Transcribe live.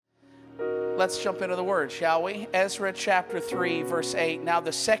let's jump into the word, shall we? Ezra chapter 3, verse 8. Now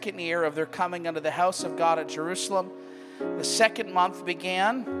the second year of their coming unto the house of God at Jerusalem, the second month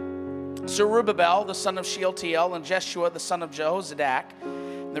began. Zerubbabel, the son of Shealtiel, and Jeshua, the son of Jehozadak,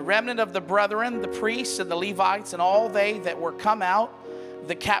 the remnant of the brethren, the priests and the Levites, and all they that were come out of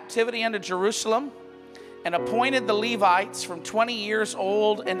the captivity unto Jerusalem, and appointed the Levites from 20 years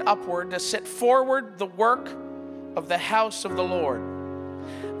old and upward to set forward the work of the house of the Lord.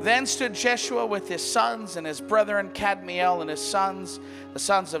 Then stood Jeshua with his sons and his brethren, Kadmiel and his sons, the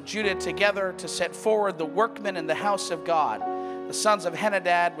sons of Judah, together to set forward the workmen in the house of God, the sons of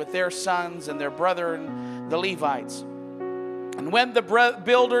Henadad with their sons and their brethren, the Levites. And when the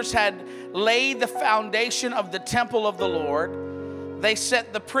builders had laid the foundation of the temple of the Lord, they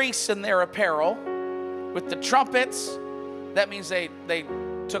set the priests in their apparel with the trumpets. That means they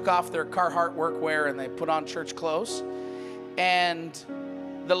took off their Carhartt workwear and they put on church clothes. And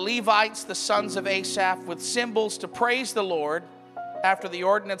the Levites, the sons of Asaph, with cymbals to praise the Lord after the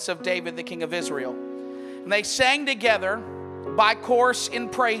ordinance of David, the king of Israel. And they sang together by course in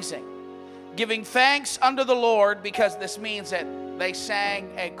praising, giving thanks unto the Lord, because this means that they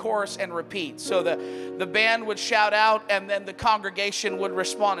sang a chorus and repeat. So the band would shout out and then the congregation would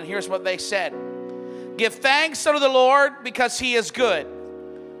respond. And here's what they said. Give thanks unto the Lord because he is good,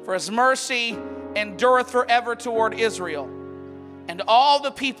 for his mercy endureth forever toward Israel. And all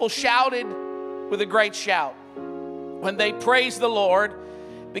the people shouted with a great shout when they praised the Lord,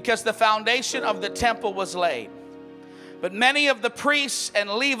 because the foundation of the temple was laid. But many of the priests and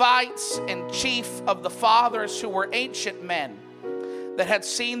Levites and chief of the fathers, who were ancient men that had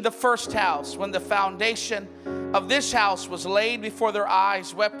seen the first house, when the foundation of this house was laid before their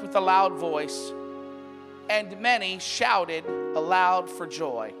eyes, wept with a loud voice, and many shouted aloud for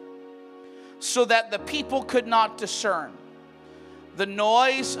joy, so that the people could not discern the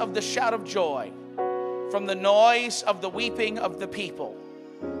noise of the shout of joy from the noise of the weeping of the people.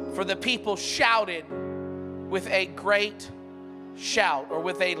 For the people shouted with a great shout, or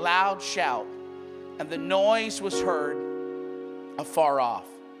with a loud shout, and the noise was heard afar off.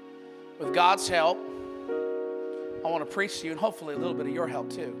 With God's help, I want to preach to you, and hopefully a little bit of your help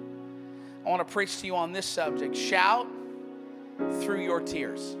too. I want to preach to you on this subject: shout through your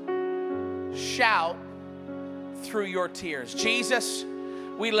tears. Shout through your tears. Jesus,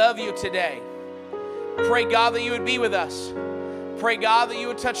 we love you today. Pray, God, that you would be with us. Pray, God, that you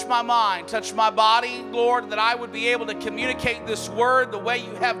would touch my mind, touch my body, Lord, that I would be able to communicate this word the way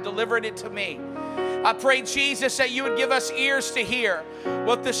you have delivered it to me. I pray, Jesus, that you would give us ears to hear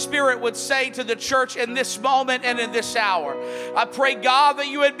what the Spirit would say to the church in this moment and in this hour. I pray, God, that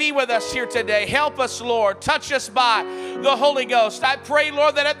you would be with us here today. Help us, Lord. Touch us by the Holy Ghost. I pray,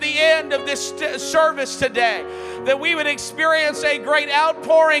 Lord, that at the end of this service today, that we would experience a great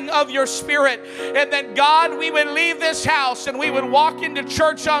outpouring of your Spirit, and that, God, we would leave this house and we would walk into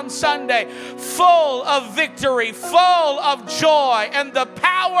church on Sunday full of victory, full of joy, and the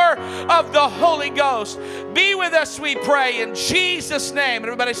power of the Holy Ghost. Be with us, we pray, in Jesus' name.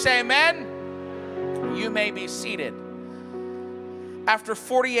 Everybody say amen. You may be seated. After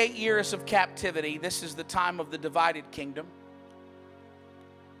 48 years of captivity, this is the time of the divided kingdom,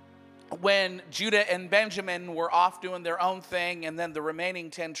 when Judah and Benjamin were off doing their own thing, and then the remaining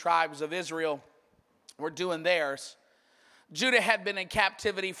 10 tribes of Israel were doing theirs. Judah had been in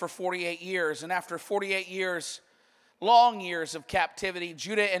captivity for 48 years, and after 48 years, long years of captivity,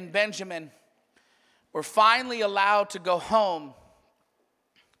 Judah and Benjamin were finally allowed to go home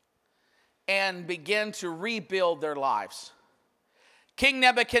and begin to rebuild their lives. King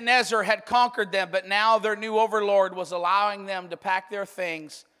Nebuchadnezzar had conquered them, but now their new overlord was allowing them to pack their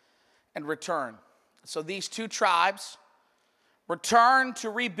things and return. So these two tribes returned to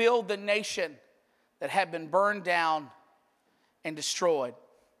rebuild the nation that had been burned down and destroyed.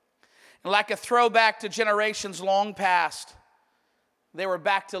 And like a throwback to generations long past, they were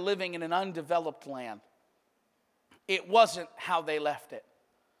back to living in an undeveloped land. It wasn't how they left it.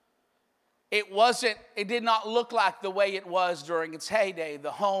 It did not look like the way it was during its heyday.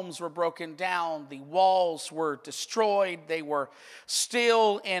 The homes were broken down. The walls were destroyed. They were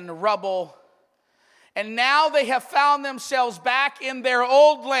still in rubble. And now they have found themselves back in their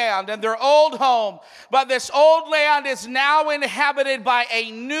old land and their old home. But this old land is now inhabited by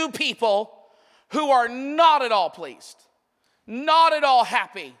a new people who are not at all pleased, not at all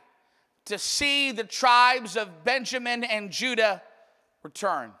happy to see the tribes of Benjamin and Judah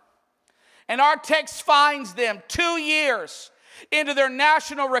return. And our text finds them 2 years into their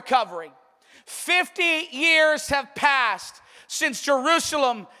national recovery, 50 years have passed since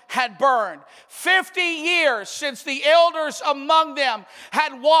Jerusalem had burned. 50 years since the elders among them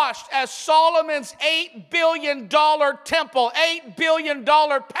had watched as Solomon's $8 billion temple, $8 billion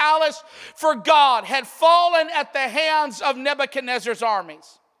palace for God had fallen at the hands of Nebuchadnezzar's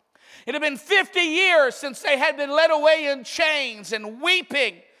armies. It had been 50 years since they had been led away in chains and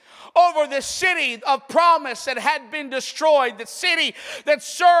weeping over the city of promise that had been destroyed, the city that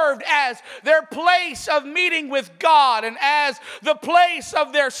served as their place of meeting with God and as the place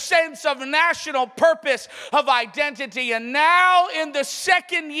of their sense of national purpose of identity. And now in the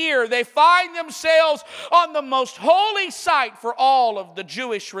second year, they find themselves on the most holy site for all of the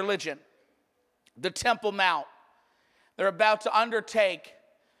Jewish religion, the Temple Mount. They're about to undertake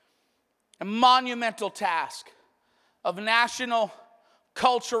a monumental task of national,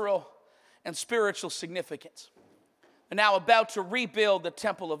 cultural, and spiritual significance. They're now about to rebuild the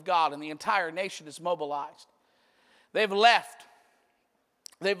temple of God, and the entire nation is mobilized. They've left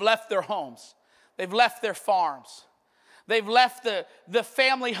their homes. They've left their farms. They've left the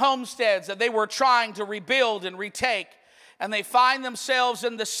family homesteads that they were trying to rebuild and retake. And they find themselves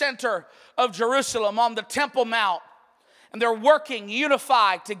in the center of Jerusalem on the Temple Mount. And they're working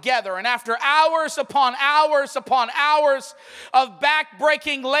unified together. And after hours upon hours upon hours of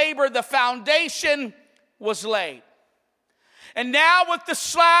back-breaking labor, the foundation was laid. And now with the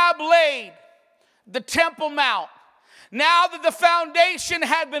slab laid, the Temple Mount, now that the foundation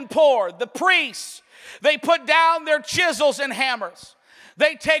had been poured, the priests, they put down their chisels and hammers.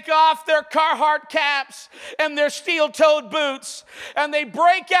 They take off their Carhartt caps and their steel-toed boots, and they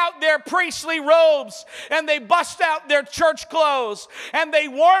break out their priestly robes, and they bust out their church clothes, and they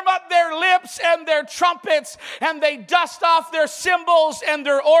warm up their lips and their trumpets, and they dust off their cymbals and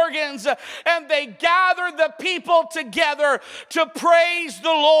their organs, and they gather the people together to praise the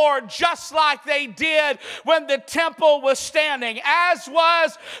Lord just like they did when the temple was standing, as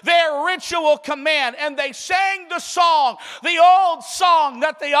was their ritual command. And they sang the song, the old song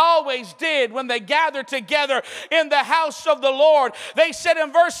that they always did when they gathered together in the house of the Lord. They said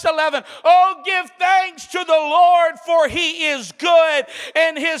in verse 11, "Oh, give thanks to the Lord, for he is good,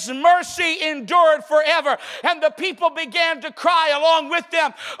 and his mercy endured forever." And the people began to cry along with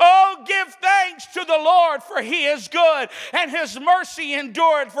them, "Oh, give thanks to the Lord, for he is good, and his mercy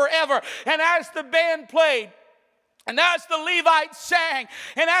endured forever." And as the band played, and as the Levites sang,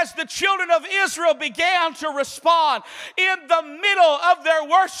 and as the children of Israel began to respond, in the middle of their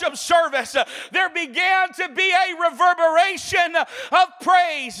worship service, there began to be a reverberation of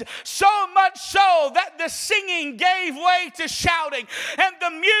praise, so much so that the singing gave way to shouting, and the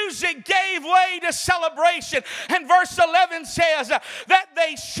music gave way to celebration. And verse 11 says that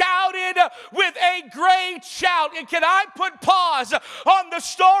they shouted with a great shout. And can I put pause on the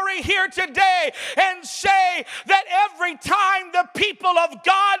story here today and say that every time the people of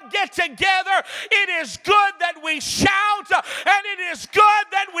God get together, it is good that we shout, and it is good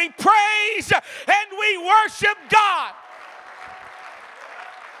that we praise and we worship God.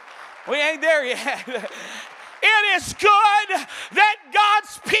 We ain't there yet. It is good that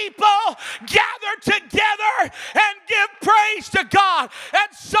God's people gather together and give praise to God.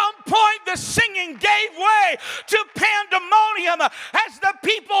 At some point, the singing gave way to pandemonium as the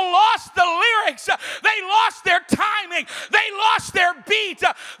people lost the lyrics. They lost their timing. They lost their beat.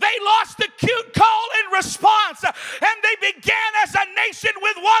 They lost the cute call and response. And they began as a nation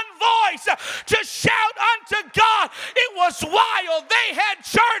with one voice to shout unto God. It was wild. They had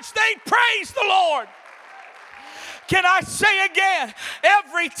church. They praised the Lord. Can I say again,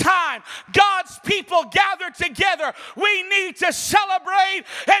 every time God's people gather together, we need to celebrate.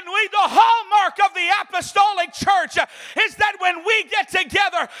 And the hallmark of the apostolic church is that when we get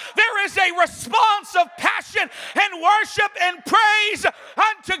together, there is a response of passion and worship and praise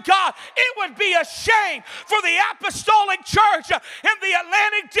unto God. It would be a shame for the apostolic church in the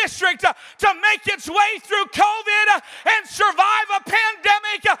Atlantic District to make its way through COVID and survive a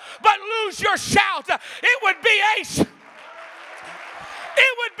pandemic, but lose your shout. It would be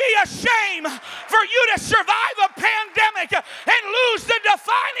a shame for you to survive a pandemic and lose the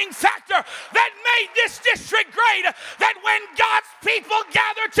defining factor that made this district great, that when God's people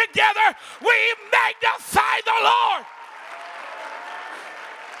gather together, we magnify the Lord.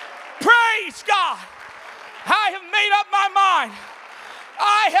 Praise God. I have made up my mind.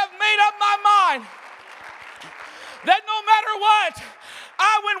 I have made up my mind that no matter what,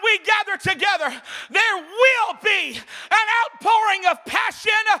 when we gather together, there will be an outpouring of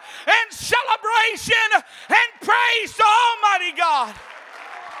passion and celebration and praise to Almighty God.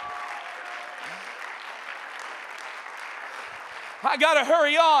 I got to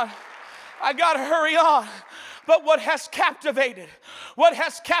hurry on. I got to hurry on. But what has captivated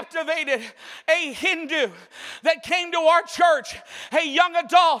a Hindu that came to our church, a young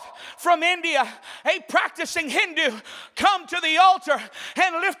adult from India, a practicing Hindu, come to the altar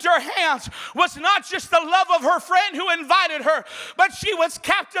and lift her hands, was not just the love of her friend who invited her, but she was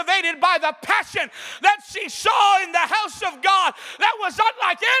captivated by the passion that she saw in the house of God that was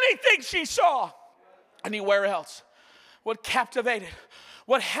unlike anything she saw anywhere else.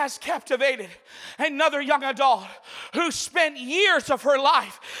 What has captivated another young adult who spent years of her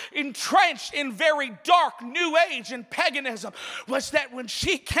life entrenched in very dark New Age and paganism was that when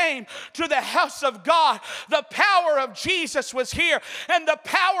she came to the house of God, the power of Jesus was here, and the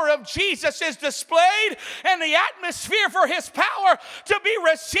power of Jesus is displayed, and the atmosphere for his power to be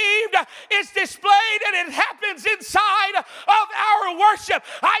received is displayed, and it happens inside of our worship.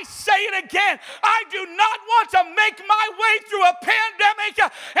 I say it again, I do not want to make my way through a pandemic and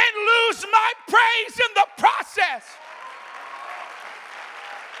lose my praise in the process.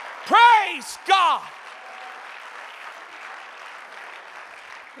 Praise God.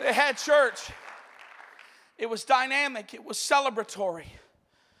 They had church. It was dynamic. It was celebratory.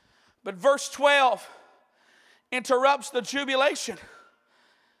 But verse 12 interrupts the jubilation.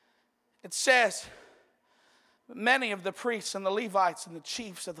 It says, many of the priests and the Levites and the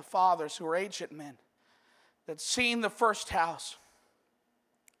chiefs of the fathers who were ancient men that seen the first house,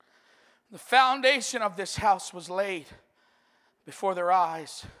 the foundation of this house was laid before their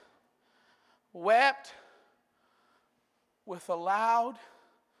eyes, wept with a loud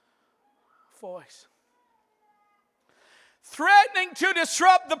voice, threatening to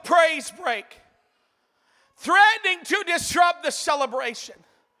disrupt the praise break, threatening to disrupt the celebration,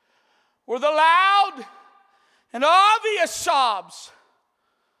 were the loud and obvious sobs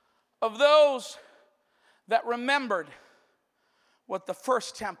of those that remembered what the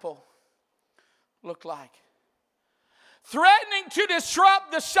first temple looked like. Threatening to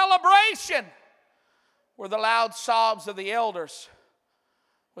disrupt the celebration were the loud sobs of the elders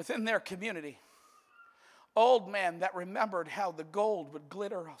within their community. Old men that remembered how the gold would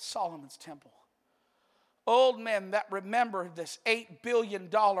glitter on Solomon's temple. Old men that remembered this $8 billion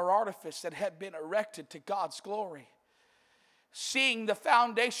artifice that had been erected to God's glory. Seeing the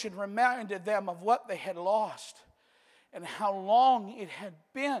foundation reminded them of what they had lost and how long it had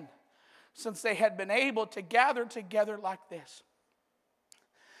been since they had been able to gather together like this.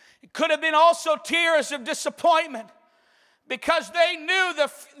 It could have been also tears of disappointment because they knew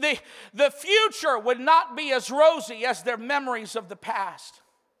the future would not be as rosy as their memories of the past.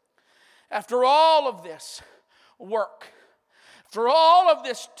 After all of this work, after all of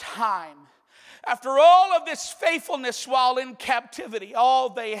this time, after all of this faithfulness while in captivity, all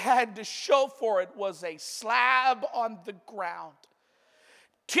they had to show for it was a slab on the ground.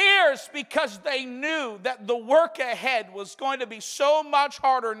 Tears because they knew that the work ahead was going to be so much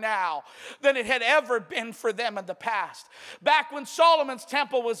harder now than it had ever been for them in the past. Back when Solomon's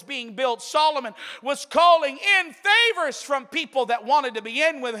temple was being built, Solomon was calling in favors from people that wanted to be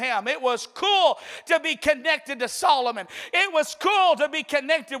in with him. It was cool to be connected to Solomon. It was cool to be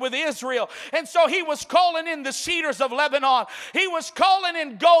connected with Israel. And so he was calling in the cedars of Lebanon. He was calling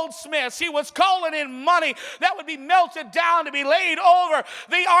in goldsmiths. He was calling in money that would be melted down to be laid over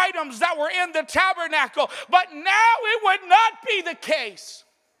the items that were in the tabernacle. But now it would not be the case,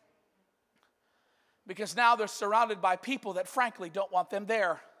 because now they're surrounded by people that frankly don't want them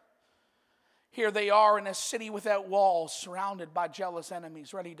there. Here they are in a city without walls, surrounded by jealous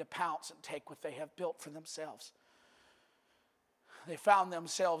enemies, ready to pounce and take what they have built for themselves. They found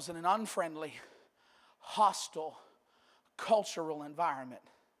themselves in an unfriendly, hostile, cultural environment.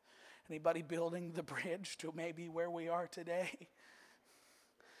 Anybody building the bridge to maybe where we are today?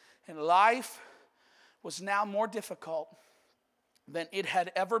 And life was now more difficult than it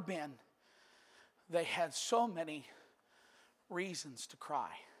had ever been. They had so many reasons to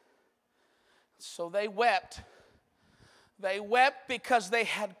cry. So they wept. They wept because they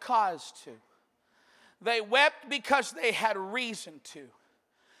had cause to. They wept because they had reason to.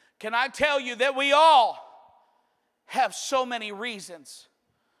 Can I tell you that we all have so many reasons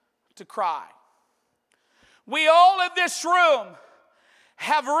to cry? We all in this room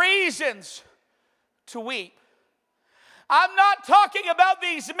have reasons to weep. I'm not talking about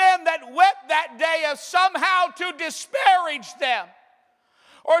these men that wept that day as somehow to disparage them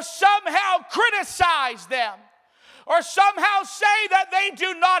or somehow criticize them. or somehow say that they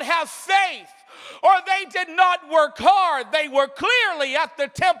do not have faith, or they did not work hard. They were clearly at the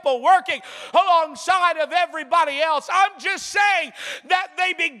temple working alongside of everybody else. I'm just saying that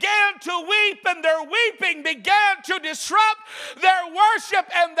they began to weep, and their weeping began to disrupt their worship,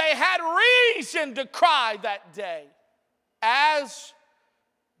 and they had reason to cry that day, as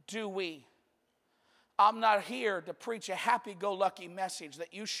do we. I'm not here to preach a happy-go-lucky message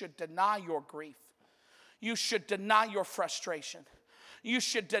that you should deny your grief. You should deny your frustration. You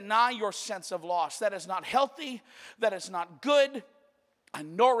should deny your sense of loss. That is not healthy. That is not good.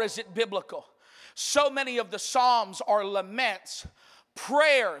 And nor is it biblical. So many of the Psalms are laments,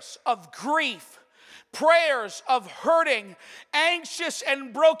 prayers of grief, prayers of hurting, anxious,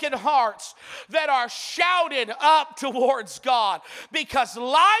 and broken hearts that are shouted up towards God, because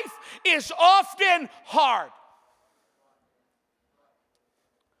life is often hard.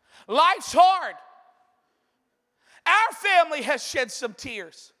 Life's hard. Our family has shed some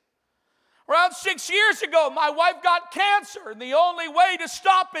tears. Around 6 years ago, my wife got cancer, and the only way to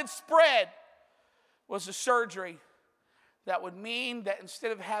stop its spread was a surgery that would mean that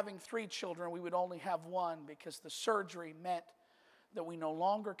instead of having 3 children, we would only have 1, because the surgery meant that we no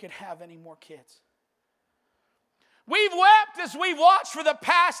longer could have any more kids. We've wept as we've watched for the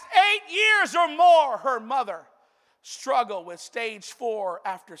past 8 years or more her mother struggle with stage 4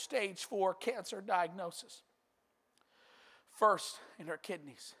 after stage 4 cancer diagnosis. First in her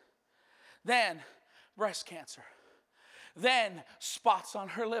kidneys, then breast cancer, then spots on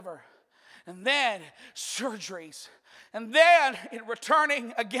her liver, and then surgeries. And then in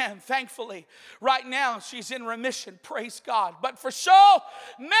returning again, thankfully, right now she's in remission, praise God. But for so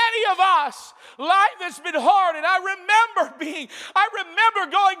many of us, life has been hard. And I remember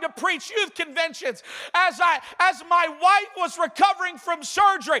going to preach youth conventions as my wife was recovering from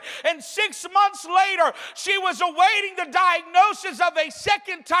surgery. And 6 months later, she was awaiting the diagnosis of a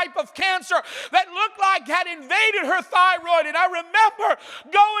second type of cancer that looked like had invaded her thyroid. And I remember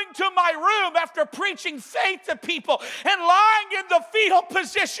going to my room after preaching faith to people and lying in the fetal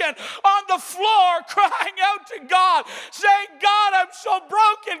position on the floor, crying out to God, saying, God, I'm so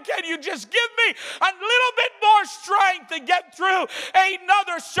broken. Can you just give me a little bit more strength to get through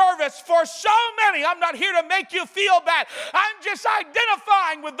another service? For so many, I'm not here to make you feel bad. I'm just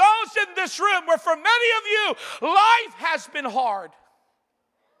identifying with those in this room where for many of you, life has been hard.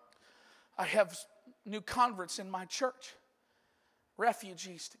 I have new converts in my church,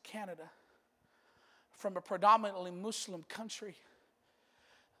 refugees to Canada, from a predominantly Muslim country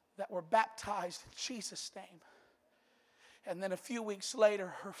that were baptized in Jesus' name. And then a few weeks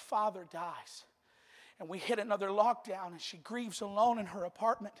later, her father dies. And we hit another lockdown, and she grieves alone in her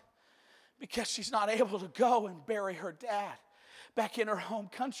apartment because she's not able to go and bury her dad back in her home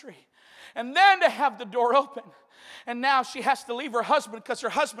country. And then to have the door open. And now she has to leave her husband because her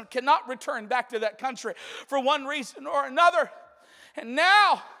husband cannot return back to that country for one reason or another. And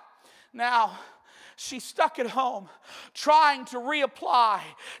now, she's stuck at home trying to reapply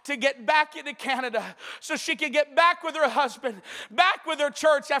to get back into Canada so she can get back with her husband, back with her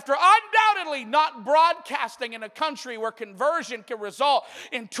church, after undoubtedly not broadcasting in a country where conversion can result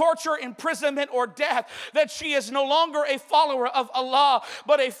in torture, imprisonment, or death, that she is no longer a follower of Allah,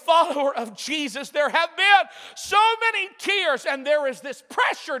 but a follower of Jesus. There have been so many tears, and there is this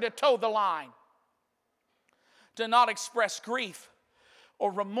pressure to toe the line, to not express grief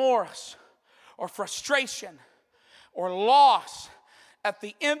or remorse or frustration or loss at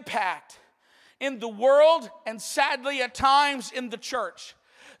the impact in the world and sadly at times in the church.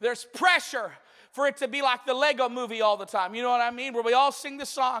 There's pressure for it to be like the Lego movie all the time. You know what I mean? Where we all sing the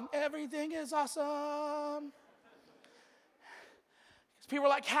song, everything is awesome. Because people are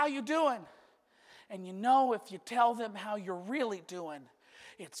like, how you doing? And you know if you tell them how you're really doing,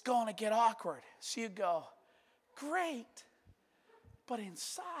 it's going to get awkward. So you go, great. But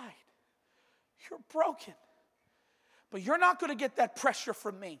inside, you're broken. But you're not going to get that pressure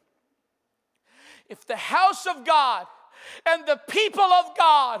from me. If the house of God and the people of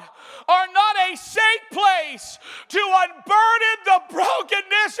God are not a safe place to unburden the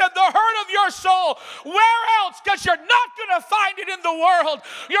brokenness and the hurt of your soul, where else? Because you're not going to find it in the world.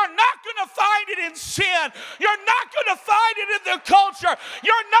 You're not going to find it in sin. You're not going to find it in the culture.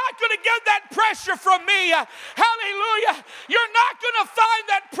 You're not going to get that pressure from me. Hallelujah. You're not going to find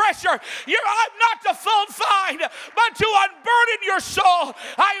that pressure. I'm not to fault find, but to unburden your soul.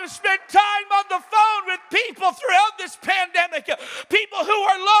 I have spent time on the phone with people throughout this pandemic, people who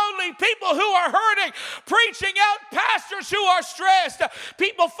are lonely, people who are hurting, preaching out pastors who are stressed,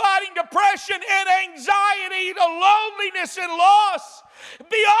 people fighting depression and anxiety, loneliness and loss,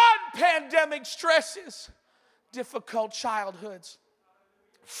 beyond pandemic stresses. difficult childhoods,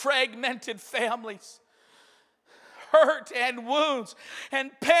 fragmented families, hurt and wounds and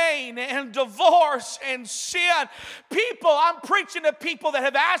pain and divorce and sin. People, I'm preaching to people that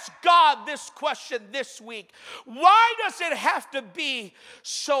have asked God this question this week. Why does it have to be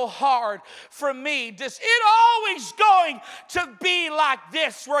so hard for me? Is it always going to be like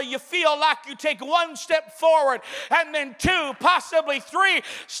this, where you feel like you take one step forward and then two, possibly three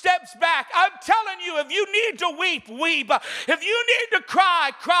steps back? I'm telling you, if you need to weep, weep. If you need to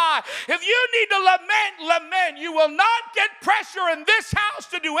cry, cry. If you need to lament, lament. You will not get pressure in this house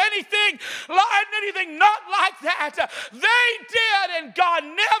to do anything not like that. They did, and God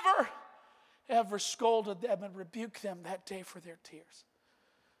never, ever scolded them and rebuked them that day for their tears.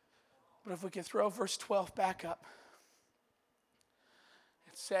 But if we could throw verse 12 back up,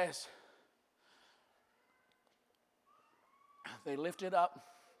 it says, they lifted up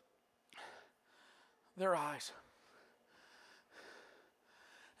their eyes,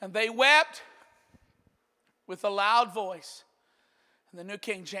 and they wept with a loud voice. In the New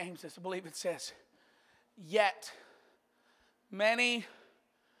King James, I believe it says, yet many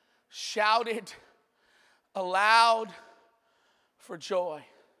shouted aloud for joy.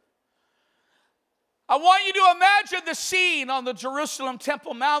 I want you to imagine the scene on the Jerusalem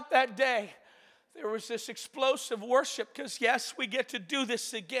Temple Mount that day. There was this explosive worship, because yes, we get to do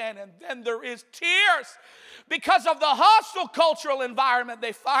this again. And then there is tears because of the hostile cultural environment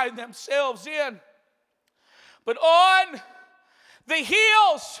they find themselves in. But on the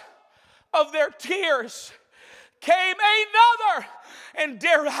heels of their tears came another, and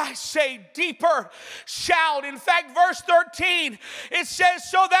dare I say, deeper shout. In fact, verse 13, it says,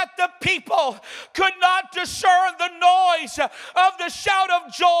 so that the people could not discern the noise of the shout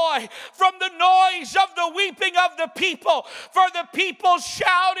of joy from the noise of the weeping of the people. For the people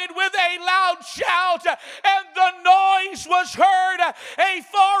shouted with a loud shout, and the noise was heard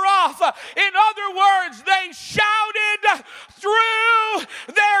afar off. In other words, they shouted through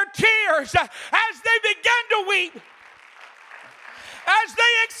their tears as they began to weep. As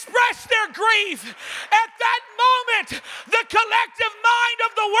they expressed their grief, at that moment, the collective mind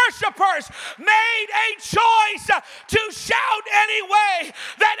of the worshipers made a choice to shout anyway,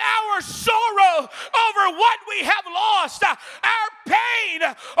 that our sorrow over what we have lost, our pain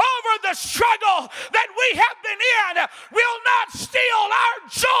over the struggle that we have been in, will not steal our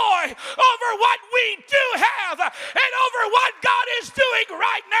joy over what we do have and over what God is doing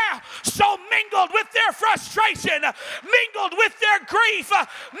right now. So mingled with their frustration, mingled with their grief,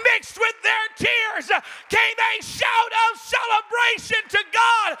 mixed with their tears, came a shout of celebration to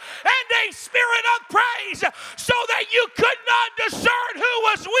God and a spirit of praise, so that you could not discern who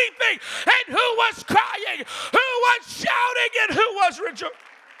was weeping and who was crying, who was shouting and who was rejoicing.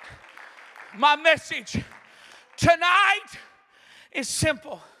 My message tonight is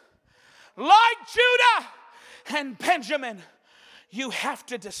simple. Like Judah and Benjamin, you have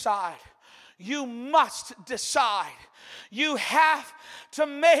to decide. You must decide. You have to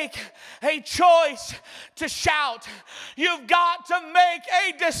make a choice to shout. You've got to make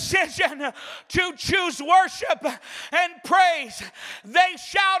a decision to choose worship and praise. They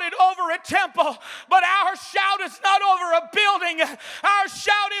shouted over a temple, but our shout is not over a building. Our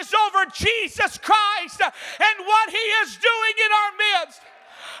shout is over Jesus Christ and what He is doing in our midst.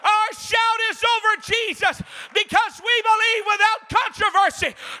 Our shout is over Jesus, because we believe without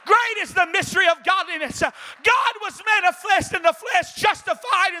controversy, great is the mystery of godliness. God was manifest in the flesh,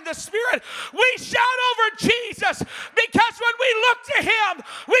 justified in the spirit. We shout over Jesus because when we look to Him,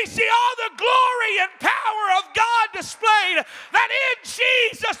 we see all the glory and power of God displayed, that in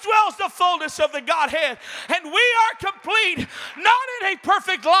Jesus dwells the fullness of the Godhead. And we are complete, not in a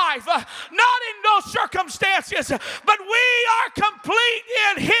perfect life, not in no circumstances, but we are complete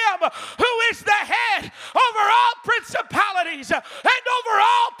in Him who is the head over all principalities and over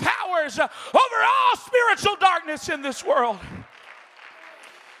all powers, over all spiritual darkness in this world.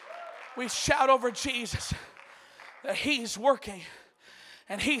 We shout over Jesus that He's working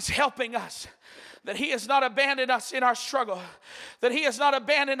and He's helping us, that He has not abandoned us in our struggle, that He has not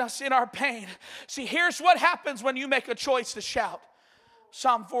abandoned us in our pain. See, here's what happens when you make a choice to shout.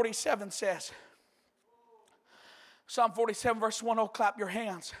 Psalm 47 says, Psalm 47 verse 1, oh, clap your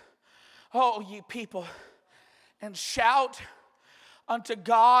hands, oh, ye people, and shout unto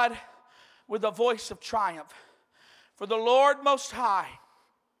God with a voice of triumph. For the Lord Most High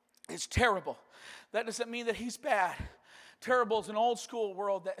is terrible. That doesn't mean that He's bad. Terrible is an old school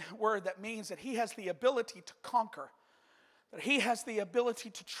word that means that He has the ability to conquer, that He has the ability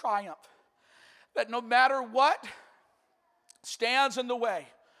to triumph, that no matter what stands in the way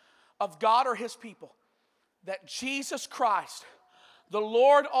of God or His people, that Jesus Christ, the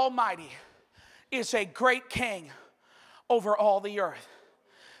Lord Almighty, is a great king over all the earth.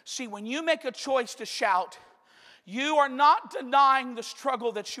 See, when you make a choice to shout, you are not denying the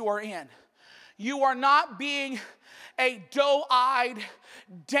struggle that you are in. You are not being a doe-eyed,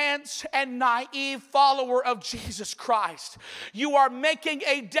 dense, and naive follower of Jesus Christ. You are making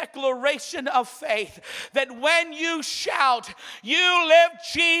a declaration of faith that when you shout, you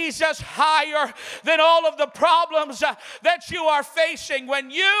lift Jesus higher than all of the problems that you are facing.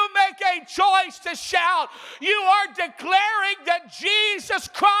 When you make a choice to shout, you are declaring that Jesus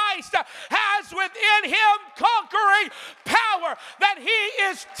Christ has within him conquering power, that he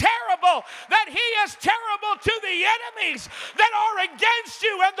is terrible, that he is terrible to the enemies that are against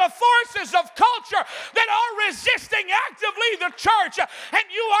you and the forces of culture that are resisting actively the church. And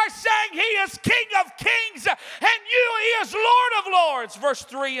you are saying he is King of Kings and he is Lord of Lords. Verse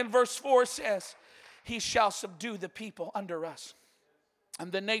 3 and verse 4 says, he shall subdue the people under us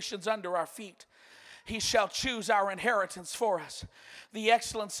and the nations under our feet. He shall choose our inheritance for us, the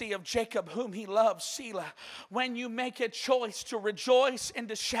excellency of Jacob whom he loves, Selah. When you make a choice to rejoice and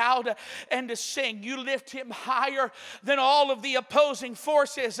to shout and to sing, you lift him higher than all of the opposing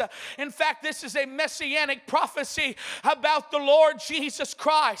forces. In fact, this is a messianic prophecy about the Lord Jesus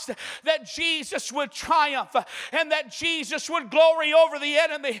Christ, that Jesus would triumph and that Jesus would glory over the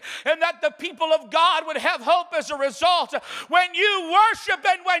enemy and that the people of God would have hope as a result. When you worship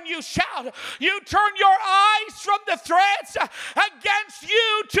and when you shout, you turn your eyes from the threats against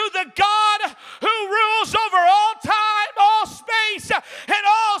you to the God who rules over all time, all space, and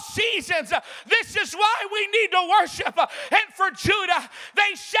all seasons. This is why we need to worship. And for Judah,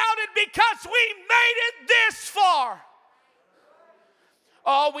 they shouted because we made it this far.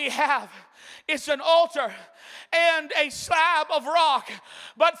 All we have is an altar and a slab of rock.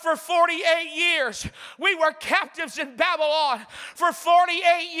 But for 48 years, we were captives in Babylon. For 48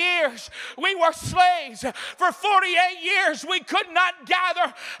 years, we were slaves. For 48 years, we could not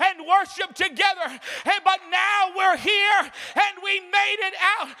gather and worship together. But now we're here and we made it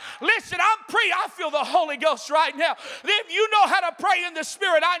out. Listen, I feel the Holy Ghost right now. If you know how to pray in the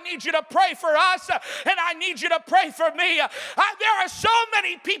Spirit, I need you to pray for us and I need you to pray for me. There are so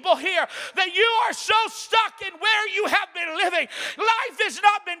many people here that you are so stuck in where you have been living. Life has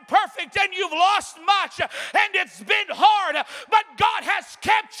not been perfect and you've lost much and it's been hard, but God has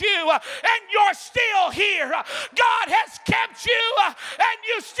kept you and you're still here. God has kept you and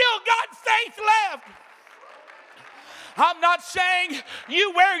you still got faith left. I'm not saying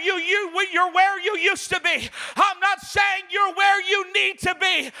you're where you used to be. I'm not saying you're where you need to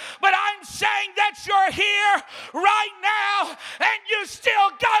be. But I'm saying that you're here right now and you still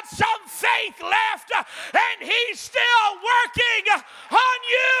got some faith left and he's still working on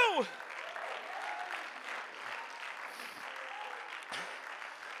you.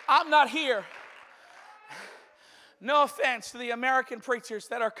 I'm not here. No offense to the American preachers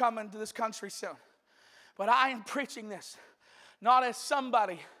that are coming to this country soon. But I am preaching this not as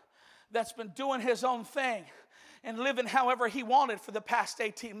somebody that's been doing his own thing and living however he wanted for the past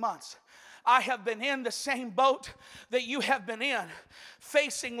 18 months. I have been in the same boat that you have been in,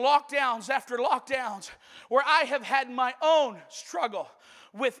 facing lockdowns after lockdowns, where I have had my own struggle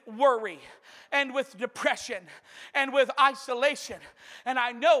with worry and with depression and with isolation. And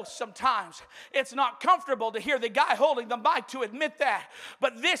I know sometimes it's not comfortable to hear the guy holding the mic to admit that.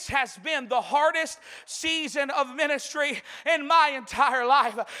 But this has been the hardest season of ministry in my entire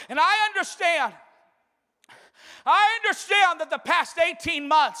life. And I understand that the past 18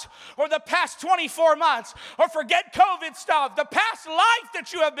 months or the past 24 months, or forget COVID stuff, the past life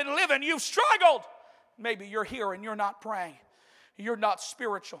that you have been living, you've struggled. Maybe you're here and you're not praying. You're not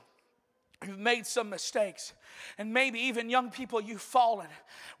spiritual. You've made some mistakes. And maybe even young people, you've fallen.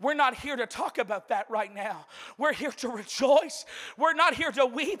 We're not here to talk about that right now. We're here to rejoice. We're not here to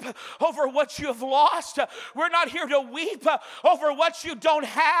weep over what you have lost. We're not here to weep over what you don't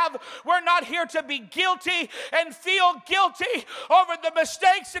have. We're not here to be guilty and feel guilty over the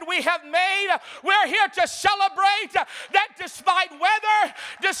mistakes that we have made. We're here to celebrate that despite weather,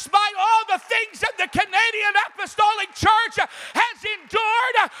 despite all the things that the Canadian Apostolic Church has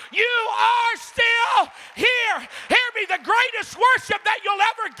endured, you are still here. Hear me, the greatest worship that you'll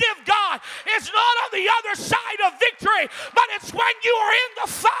ever give God is not on the other side of victory, but it's when you are in the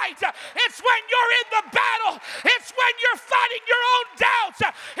fight. It's when you're in the battle. It's when you're fighting your own doubts.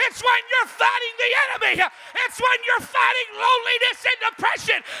 It's when you're fighting the enemy. It's when you're fighting loneliness and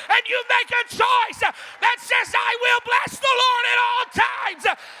depression, and you make a choice that says, I will bless the Lord at all times.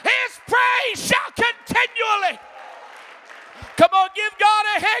 His praise shall continually. Come on, give God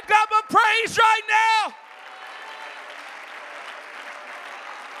a hand clap of praise right now.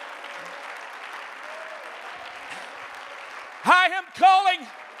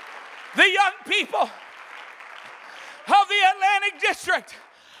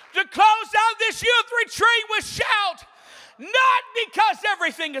 to close out this youth retreat with shout. Not because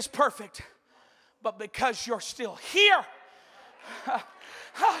everything is perfect, but because you're still here.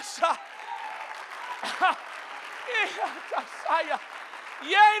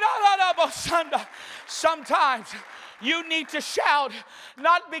 Sometimes you need to shout,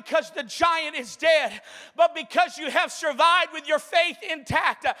 not because the giant is dead, but because you have survived with your faith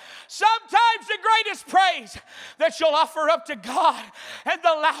intact. Sometimes the greatest praise that you'll offer up to God and the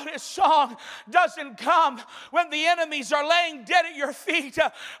loudest song doesn't come when the enemies are laying dead at your feet,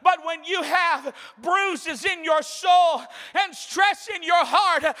 but when you have bruises in your soul and stress in your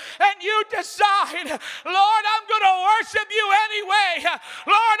heart, and you decide, Lord, I'm going to worship you anyway.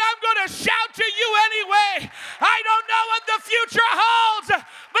 Lord, I'm going to shout to you anyway. I don't know what the future holds,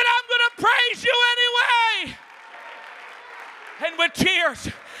 but I'm going to praise you anyway. And with tears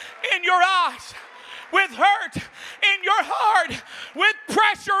in your eyes, with hurt in your heart, with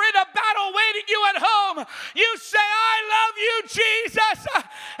pressure in a battle waiting you at home, you say, I love you, Jesus,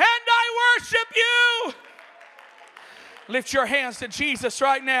 and I worship you. Lift your hands to Jesus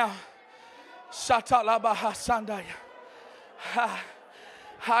right now.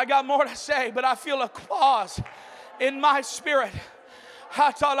 I got more to say, but I feel a pause in my spirit.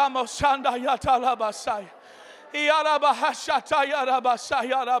 Come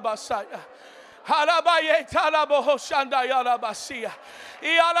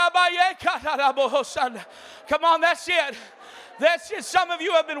on, that's it. That's it. Some of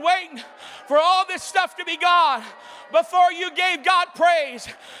you have been waiting for all this stuff to be gone before you gave God praise.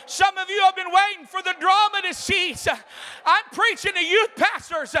 Some of you have been waiting for the drama to cease. I'm preaching to youth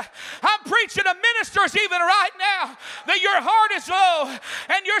pastors. I'm preaching to ministers even right now that your heart is low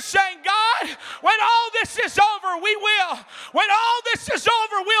and you're saying, God, when all this is over, we will. When all this is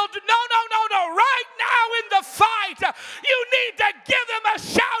over, we'll do. No. Right now in the fight, you need to give them a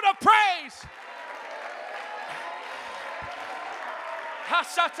shout of praise.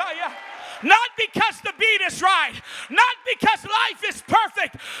 Not because the beat is right, not because life is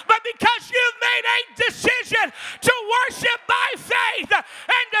perfect, but because you've made a decision to worship by faith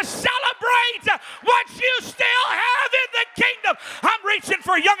and to celebrate what you still have in the kingdom. I'm reaching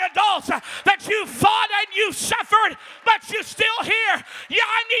for young adults that you fought and you suffered, but you're still here. Yeah,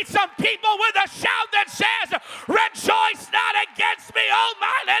 I need some people with a shout that says, rejoice not against me, O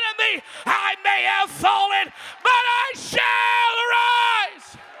mine enemy. I may have fallen, but I shall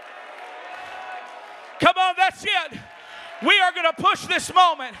rise. Come on, that's it. We are going to push this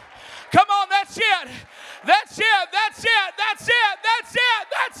moment. Come on, that's it. That's it. That's it. That's it. That's it.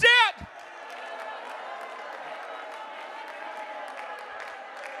 That's it.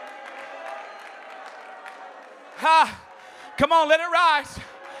 Come on, let it rise.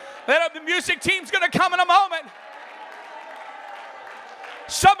 The music team's going to come in a moment.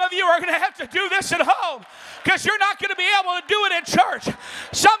 Some of you are going to have to do this at home because you're not going to be able to do it in church.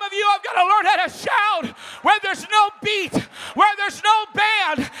 Some of you have got to learn how to shout where there's no beat, where there's no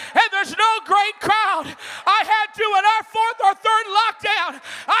band, and there's no great crowd. I had to, in our fourth or third lockdown,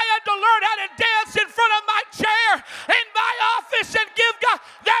 I had to learn how to dance in front of my chair in my office and give God.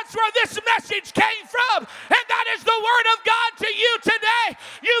 That's where this message came from. And that is the word of God to you today.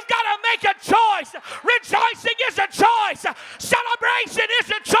 You've got to make a choice. Rejoicing is a choice. Celebration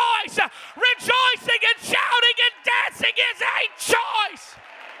is a choice. Rejoicing and shouting and dancing is a choice.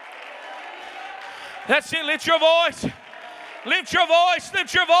 That's it. Lift your voice. Lift your voice.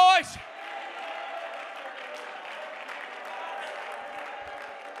 Lift your voice.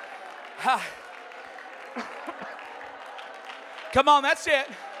 Come on, that's it.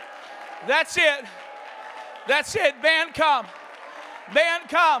 That's it. That's it. Band come. Band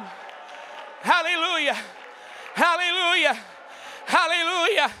come. Hallelujah. Hallelujah.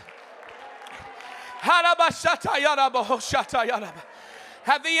 Hallelujah.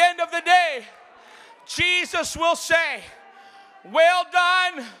 At the end of the day, Jesus will say, well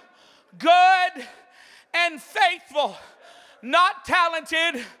done, good and faithful, not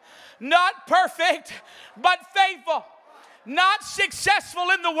talented, not perfect, but faithful. Not successful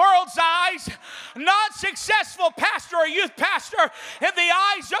in the world's eyes, not successful pastor or youth pastor in the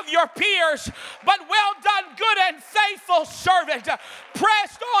eyes of your peers, but well done, good and faithful servant,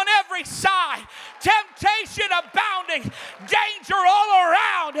 pressed on every side, temptation abounding, danger all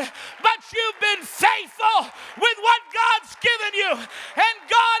around, but you've been faithful with what God's given you, and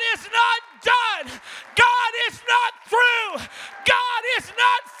God is not done. God is not through. God is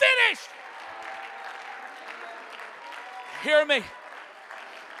not finished. Hear me.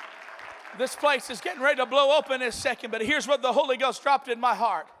 This place is getting ready to blow open in a second, but here's what the Holy Ghost dropped in my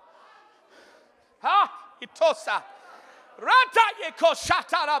heart. Itosa.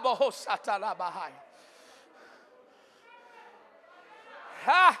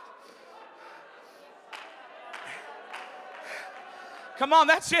 Come on,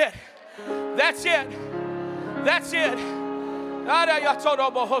 that's it. That's it. That's it.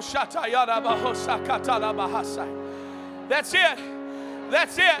 That's it.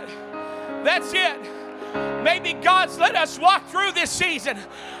 That's it. That's it. Maybe God's let us walk through this season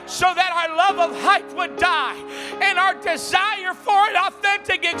so that our love of height would die and our desire for an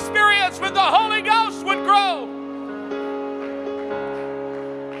authentic experience with the Holy Ghost would grow.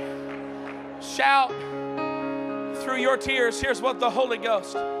 Shout through your tears. Here's what the Holy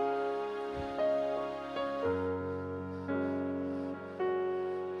Ghost.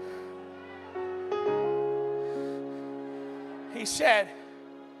 He said,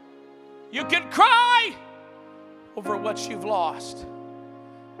 you can cry over what you've lost,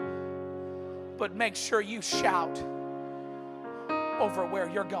 but make sure you shout over where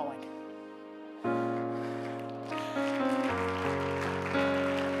you're going.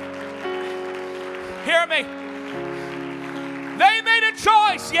 Hear me. They made a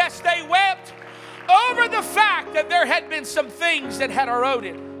choice. Yes, they wept over the fact that there had been some things that had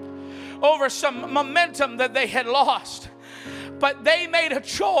eroded, over some momentum that they had lost. But they made a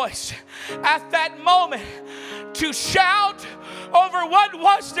choice at that moment to shout over what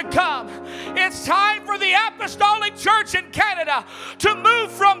was to come. It's time for the Apostolic Church in Canada to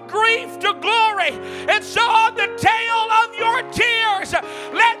move from grief to glory. And so on the tail of your tears,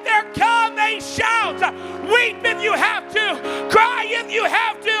 let there come a shout. Weep if you have to, cry if you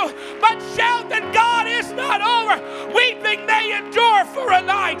have to, but shout that God is not over. Weeping may endure for a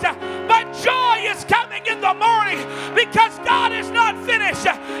night, but joy is coming in the morning because God is not finished.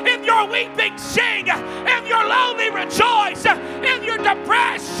 If you're weeping, sing. If you're lonely, rejoice. If you're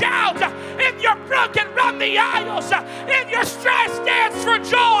depressed, shout. If you're broken, run the aisles. If you're stressed, dance for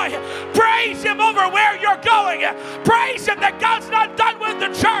joy. Praise Him over where you're going. Praise Him that God's not done with the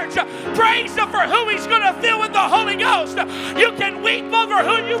church. Praise Him for who He's going to fill with the Holy Ghost. You can weep over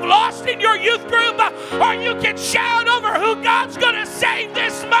who you've lost in your youth group, or you can shout over who God's going to save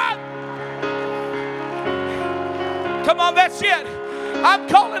this month. Come on, that's it. I'm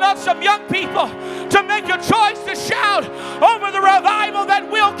calling on some young people to make a choice to shout over the revival that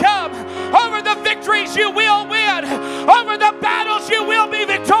will come, over the victories you will win, over the battles you will be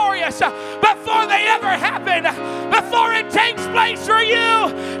victorious. Before they ever happen, before it takes place for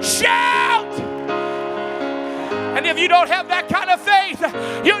you, shout. And if you don't have that kind of faith,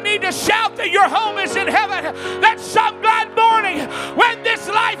 you need to shout that your home is in heaven, that some glad morning when this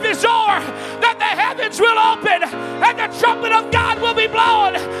life is over, that the heavens will open and the trumpet of God will be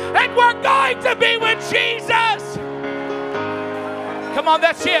blown and we're going to be with Jesus. Come on,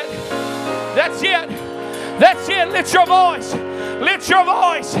 that's it. That's it. That's it. Lift your voice. Lift your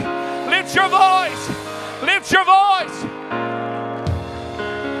voice. Lift your voice. Lift your voice.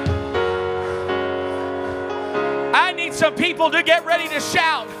 I need some people to get ready to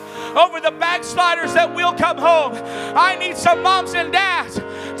shout over the backsliders that will come home. I need some moms and dads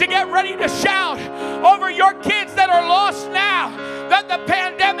to get ready to shout over your kids that are lost now, that the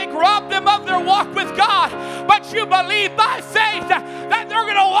pandemic robbed them of their walk with God. But you believe by faith that they're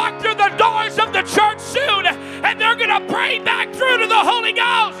going to walk through the doors of the church soon and they're going to pray back through to the Holy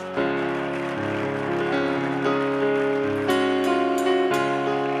Ghost.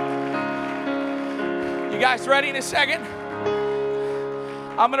 You guys ready in a second?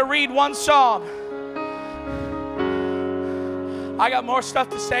 I'm going to read one psalm. I got more stuff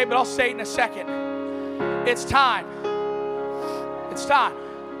to say, but I'll say it in a second. It's time. It's time.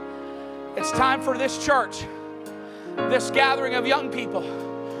 It's time for this church, this gathering of young people,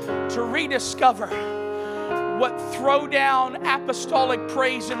 to rediscover what throwdown apostolic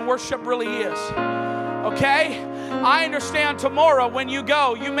praise and worship really is. Okay? I understand tomorrow when you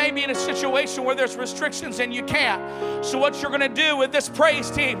go, you may be in a situation where there's restrictions and you can't. So what you're going to do with this praise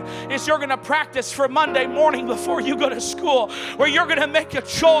team is you're going to practice for Monday morning before you go to school, where you're going to make a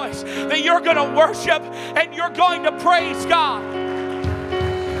choice that you're going to worship and you're going to praise God.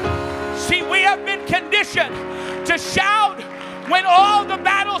 See, we have been conditioned to shout when all the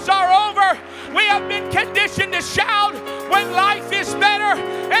battles are over. We have been conditioned to shout when life is better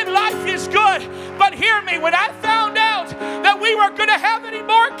and life is good. But hear me, when I found out that we were going to have any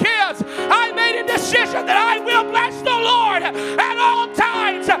more kids, I made a decision that I will bless the Lord at all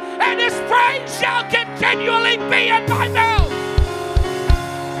times, and His praise shall continually be in my mouth.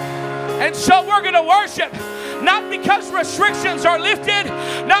 And so we're going to worship, not because restrictions are lifted,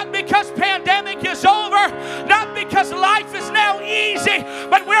 not because pandemic is over, not because because life is now easy,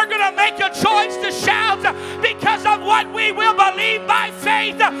 but we're going to make a choice to shout because of what we will believe by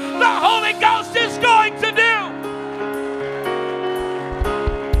faith the Holy Ghost is going to do.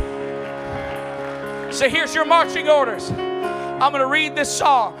 So here's your marching orders. I'm going to read this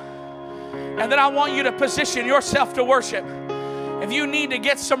song, and then I want you to position yourself to worship. If you need to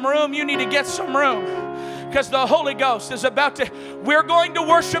get some room, you need to get some room, because the Holy Ghost is about to, we're going to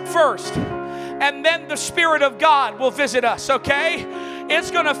worship first, and then the Spirit of God will visit us, okay?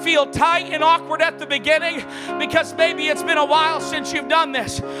 It's going to feel tight and awkward at the beginning because maybe it's been a while since you've done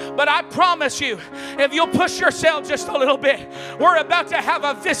this. But I promise you, if you'll push yourself just a little bit, we're about to have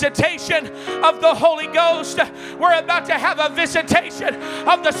a visitation of the Holy Ghost. We're about to have a visitation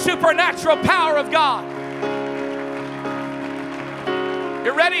of the supernatural power of God.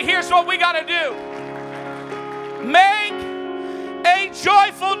 You ready? Here's what we got to do. Make a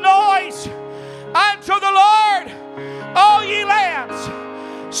joyful noise unto the Lord, all ye lands.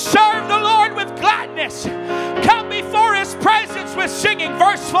 Serve the Lord with gladness. Come before His presence with singing.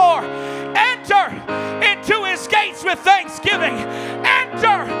 Verse 4. Enter into His gates with thanksgiving.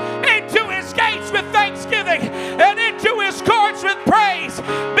 Enter into His gates with thanksgiving, and into His courts with praise.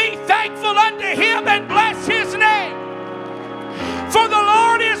 Be thankful unto Him and bless His name. For the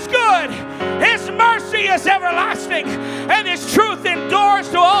Lord is good. His mercy is everlasting, and His truth endures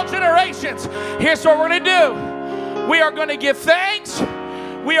to all generations. Here's what we're going to do. We are going to give thanks.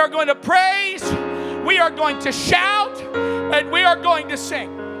 We are going to praise. We are going to shout. And we are going to sing.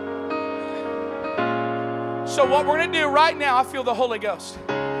 So what we're going to do right now, I feel the Holy Ghost.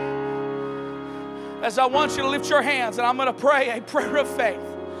 As I want you to lift your hands, and I'm going to pray a prayer of faith.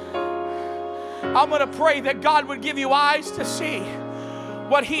 I'm going to pray that God would give you eyes to see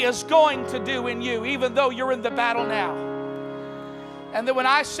what He is going to do in you, even though you're in the battle now. And then when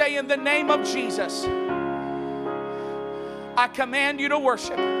I say in the name of Jesus, I command you to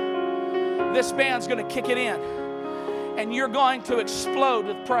worship, this band's going to kick it in, and you're going to explode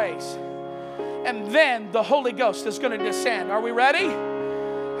with praise. And then the Holy Ghost is going to descend. Are we ready? By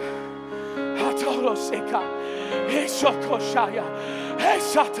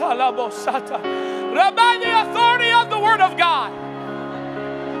the authority of the Word of God,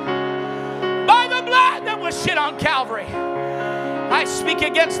 by the blood that was shed on Calvary, I speak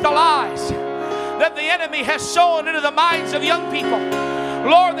against the lies that the enemy has sown into the minds of young people,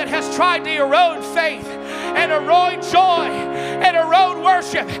 Lord, that has tried to erode faith and erode joy and erode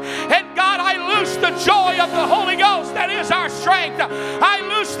worship. And God, I loose the joy of the Holy Ghost that is our strength. I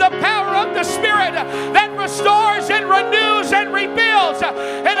loose the power of the Spirit that restores and renews and rebuilds.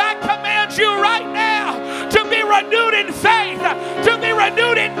 And I command you right now to be renewed in faith, to be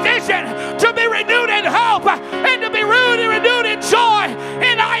renewed in vision, to be renewed in hope, and to be renewed in joy.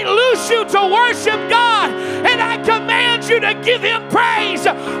 And I loose you to worship God, and I command you to give Him praise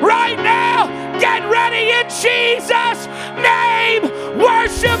right now. Get ready in Jesus' name.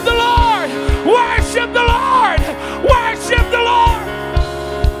 Worship the